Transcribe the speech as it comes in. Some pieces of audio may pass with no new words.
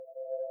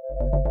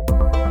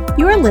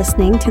You are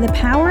listening to the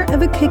Power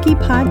of a Cookie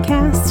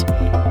podcast,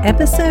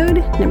 episode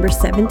number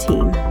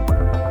 17.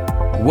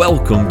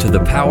 Welcome to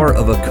the Power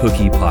of a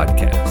Cookie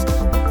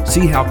podcast.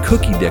 See how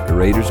cookie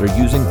decorators are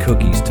using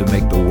cookies to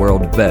make the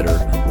world better,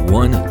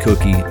 one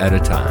cookie at a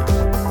time.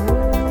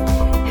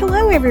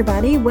 Hello,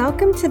 everybody.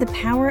 Welcome to the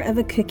Power of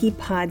a Cookie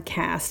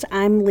podcast.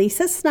 I'm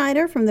Lisa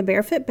Snyder from the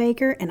Bearfoot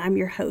Baker, and I'm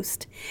your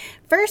host.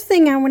 First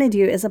thing I want to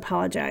do is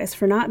apologize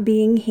for not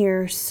being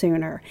here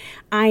sooner.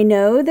 I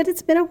know that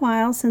it's been a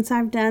while since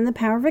I've done the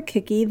Power of a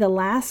Cookie. The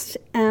last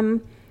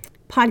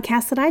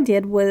podcast that I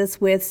did was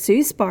with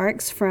Sue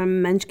Sparks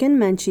from Munchkin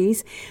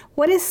Munchies.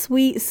 What a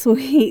sweet,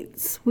 sweet,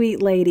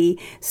 sweet lady.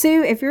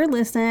 Sue, if you're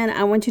listening,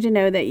 I want you to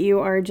know that you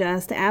are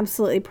just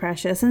absolutely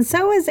precious. And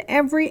so is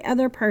every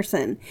other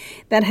person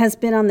that has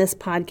been on this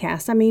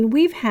podcast. I mean,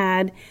 we've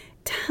had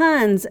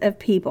tons of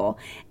people,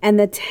 and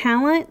the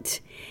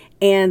talent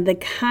and the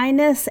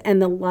kindness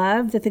and the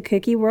love that the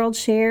cookie world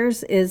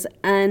shares is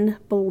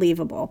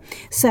unbelievable.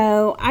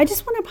 So I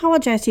just want to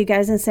apologize to you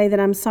guys and say that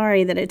I'm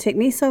sorry that it took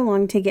me so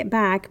long to get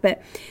back,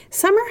 but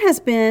summer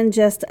has been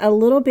just a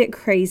little bit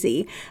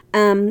crazy.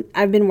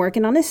 I've been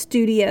working on a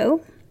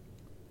studio.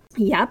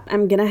 Yep,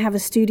 I'm going to have a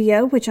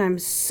studio, which I'm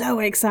so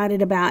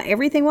excited about.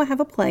 Everything will have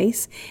a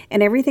place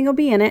and everything will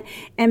be in it.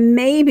 And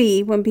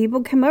maybe when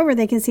people come over,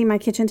 they can see my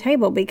kitchen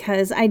table,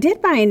 because I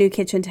did buy a new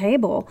kitchen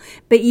table,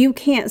 but you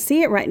can't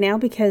see it right now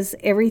because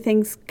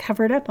everything's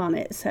covered up on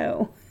it.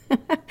 So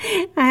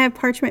I have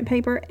parchment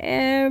paper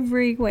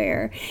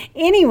everywhere.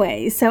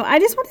 Anyway, so I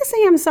just want to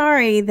say I'm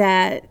sorry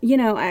that,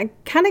 I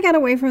kind of got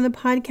away from the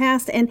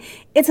podcast, and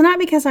it's not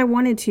because I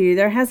wanted to.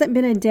 There hasn't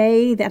been a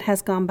day that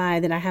has gone by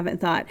that I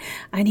haven't thought,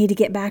 I need to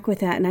get back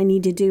with that and I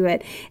need to do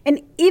it. And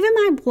even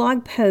my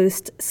blog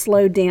post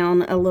slowed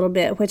down a little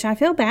bit, which I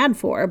feel bad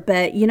for,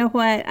 but you know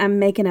what? I'm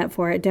making up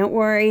for it. Don't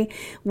worry.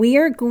 We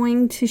are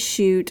going to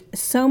shoot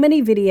so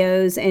many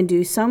videos and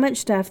do so much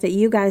stuff that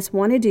you guys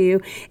want to do.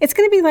 It's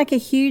going to be like a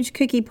huge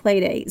cookie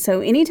play date.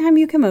 So anytime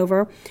you come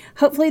over,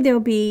 hopefully there'll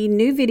be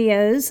new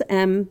videos.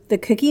 The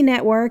Cookie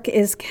Network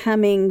is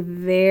coming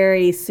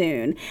very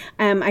soon.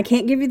 I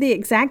can't give you the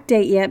exact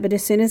date yet, but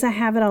as soon as I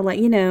have it, I'll let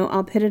you know.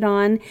 I'll put it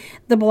on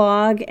the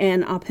blog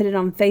and I'll put it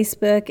on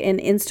Facebook and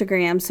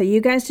Instagram. So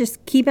you guys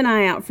just keep an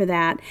eye out for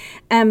that.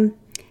 And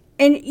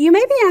you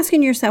may be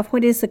asking yourself,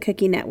 what is the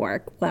Cookie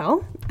Network?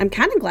 Well, I'm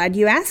kind of glad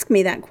you asked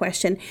me that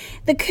question.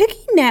 The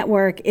Cookie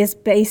Network is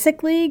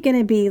basically going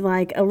to be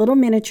like a little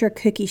miniature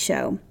cookie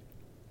show.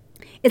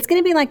 It's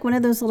going to be like one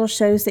of those little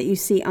shows that you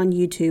see on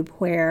YouTube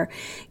where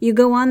you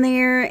go on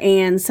there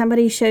and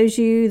somebody shows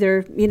you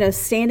they're,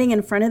 standing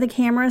in front of the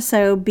camera.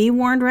 So be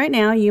warned right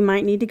now, you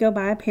might need to go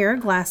buy a pair of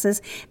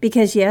glasses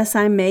because, yes,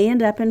 I may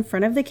end up in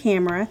front of the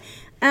camera.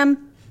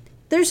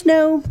 There's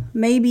no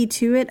maybe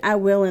to it. I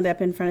will end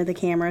up in front of the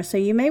camera. So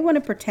you may want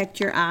to protect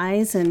your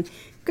eyes and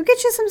go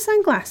get you some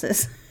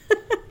sunglasses.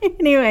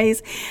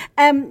 Anyways,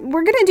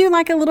 we're going to do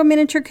like a little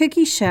miniature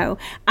cookie show.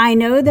 I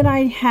know that I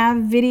have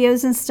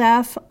videos and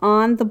stuff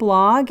on the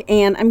blog,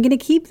 and I'm going to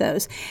keep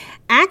those.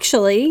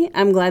 Actually,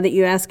 I'm glad that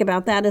you asked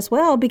about that as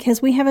well,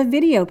 because we have a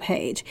video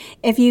page.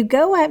 If you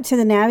go up to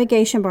the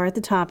navigation bar at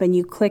the top and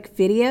you click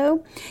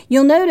video,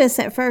 you'll notice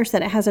at first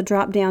that it has a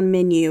drop-down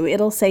menu.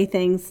 It'll say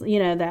things,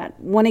 that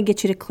want to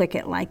get you to click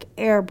it, like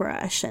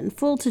airbrush and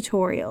full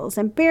tutorials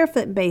and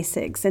barefoot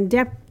basics and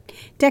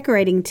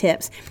decorating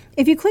tips.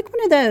 If you click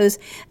one of those,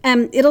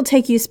 it'll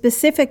take you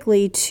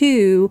specifically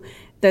to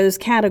those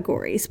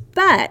categories.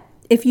 But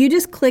if you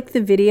just click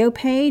the video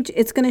page,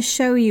 it's going to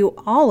show you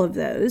all of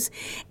those.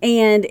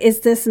 And it's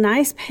this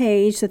nice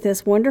page that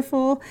this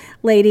wonderful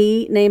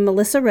lady named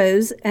Melissa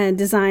Rose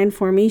designed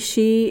for me.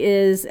 She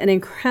is an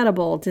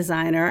incredible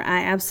designer.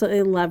 I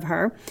absolutely love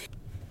her.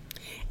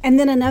 And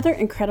then another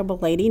incredible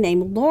lady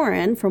named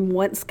Lauren from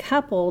Once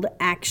Coupled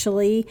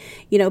actually,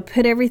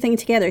 put everything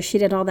together. She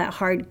did all that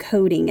hard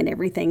coding and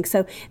everything.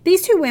 So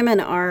these two women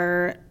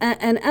are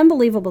an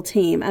unbelievable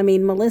team. I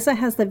mean, Melissa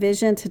has the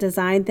vision to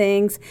design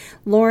things.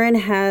 Lauren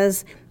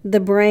has the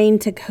brain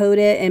to code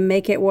it and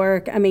make it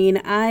work. I mean,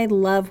 I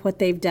love what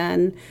they've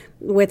done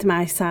with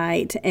my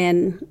site.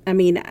 And I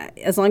mean,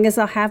 as long as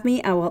they'll have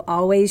me, I will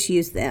always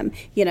use them.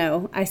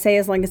 I say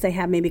as long as they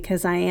have me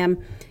because I'm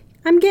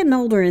getting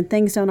older and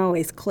things don't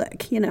always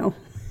click,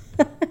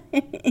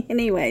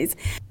 Anyways.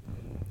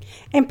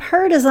 And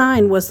Purr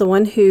Design was the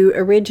one who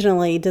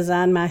originally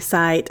designed my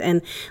site.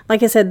 And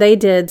like I said, they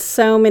did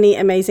so many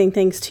amazing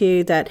things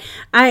too that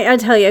I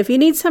tell you, if you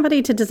need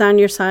somebody to design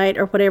your site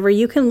or whatever,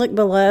 you can look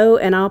below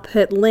and I'll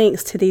put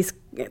links to these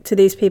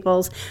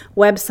people's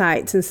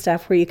websites and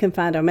stuff where you can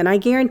find them. And I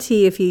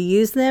guarantee if you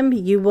use them,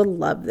 you will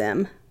love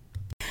them.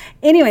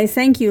 Anyways,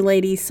 thank you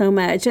ladies so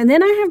much. And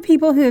then I have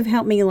people who have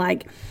helped me,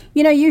 like,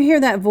 you hear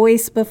that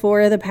voice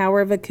before the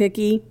Power of a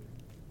Cookie.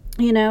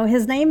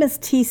 His name is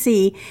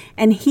TC,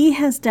 and he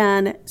has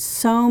done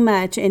so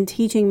much in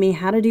teaching me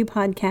how to do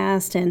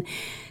podcasts and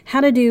how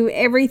to do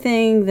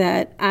everything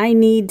that I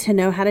need to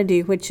know how to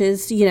do, which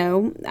is,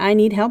 I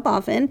need help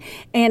often.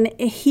 And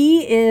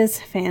he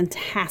is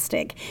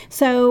fantastic.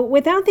 So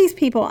without these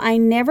people, I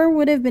never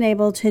would have been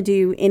able to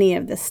do any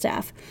of this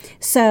stuff.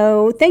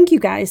 So thank you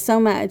guys so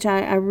much.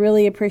 I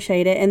really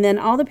appreciate it. And then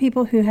all the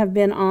people who have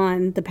been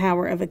on The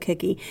Power of a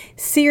Cookie.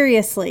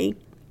 Seriously,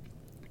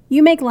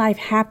 you make life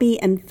happy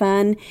and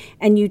fun,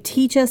 and you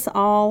teach us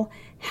all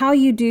how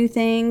you do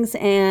things,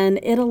 and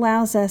it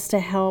allows us to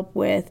help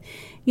with,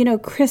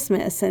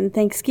 Christmas and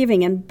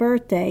Thanksgiving and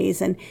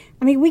birthdays. And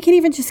we can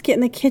even just get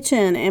in the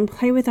kitchen and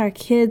play with our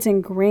kids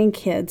and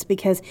grandkids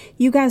because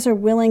you guys are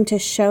willing to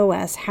show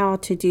us how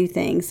to do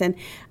things. And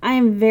I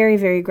am very,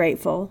 very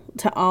grateful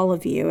to all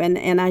of you.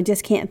 And I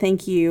just can't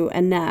thank you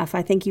enough.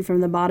 I thank you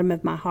from the bottom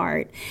of my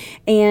heart.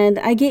 And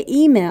I get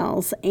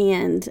emails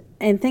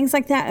and things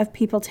like that of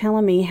people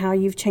telling me how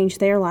you've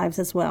changed their lives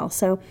as well.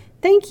 So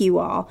thank you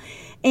all.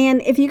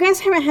 And if you guys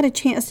haven't had a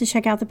chance to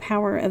check out The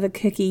Power of a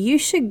Cookie, you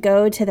should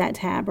go to that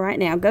tab right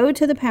now. Go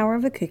to The Power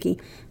of a Cookie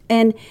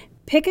and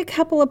pick a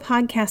couple of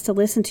podcasts to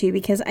listen to,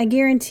 because I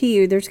guarantee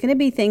you there's going to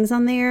be things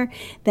on there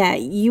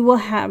that you will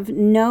have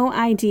no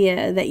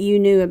idea that you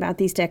knew about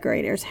these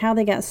decorators, how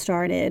they got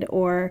started,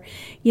 or,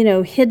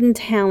 hidden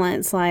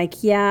talents like,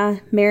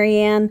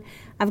 Marianne,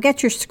 I've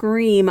got your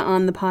scream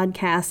on the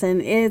podcast,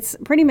 and it's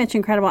pretty much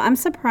incredible. I'm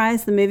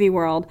surprised the movie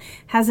world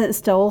hasn't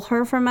stole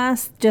her from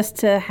us just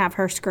to have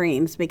her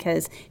screams,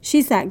 because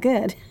she's that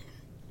good.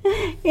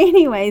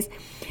 Anyways,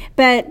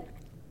 but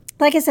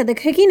like I said, the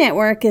Cookie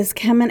Network is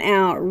coming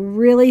out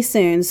really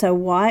soon, so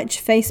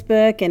watch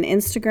Facebook and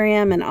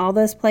Instagram and all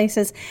those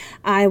places.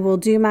 I will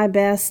do my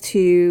best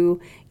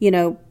to,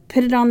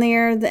 put it on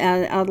there.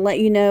 I'll let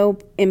you know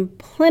in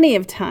plenty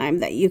of time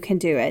that you can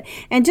do it.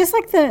 And just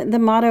like the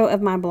motto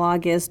of my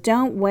blog is,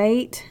 don't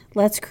wait,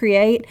 let's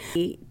create.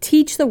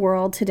 Teach the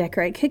world to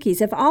decorate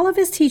cookies. If all of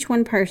us teach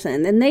one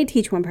person, then they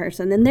teach one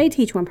person, then they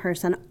teach one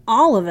person,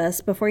 all of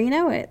us, before you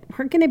know it,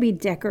 we're going to be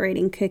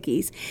decorating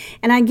cookies.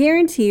 And I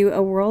guarantee you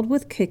a world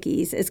with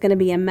cookies is going to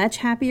be a much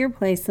happier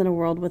place than a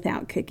world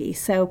without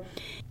cookies. So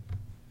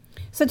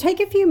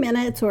take a few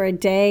minutes or a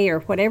day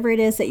or whatever it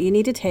is that you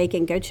need to take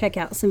and go check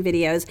out some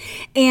videos.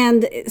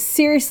 And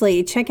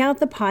seriously, check out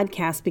the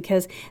podcast,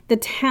 because the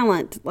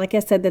talent, like I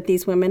said, that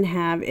these women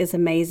have is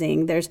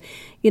amazing. There's,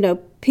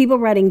 people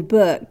writing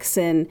books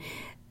and,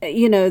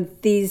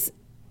 these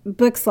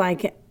books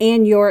like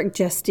Ann York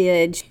just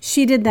did.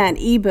 She did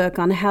that ebook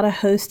on how to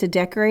host a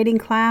decorating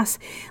class.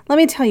 Let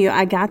me tell you,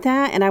 I got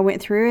that and I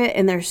went through it,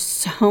 and there's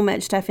so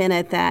much stuff in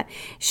it that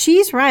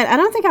she's right. I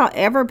don't think I'll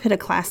ever put a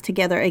class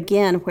together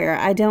again where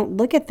I don't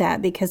look at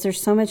that, because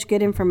there's so much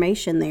good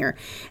information there.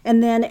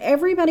 And then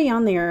everybody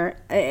on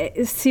there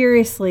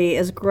seriously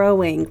is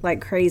growing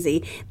like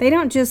crazy. They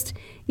don't just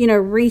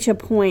reach a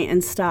point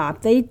and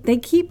stop. They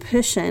keep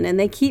pushing and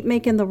they keep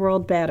making the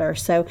world better.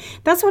 So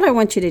that's what I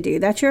want you to do.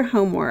 That's your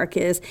homework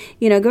is,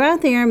 go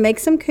out there and make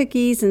some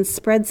cookies and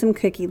spread some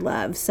cookie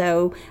love.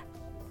 So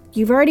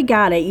you've already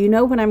got it. You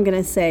know what I'm going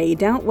to say.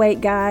 Don't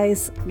wait,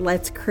 guys.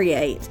 Let's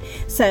create.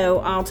 So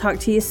I'll talk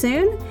to you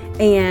soon,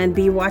 and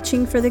be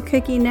watching for the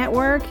Cookie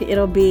Network.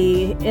 It'll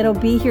be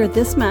here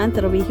this month.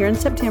 It'll be here in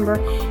September,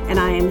 and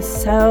I am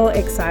so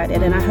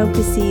excited, and I hope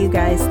to see you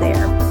guys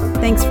there.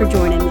 Thanks for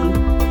joining me.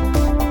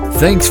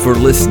 Thanks for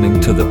listening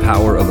to the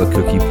Power of a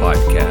Cookie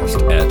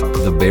podcast at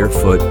the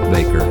Bearfoot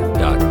Baker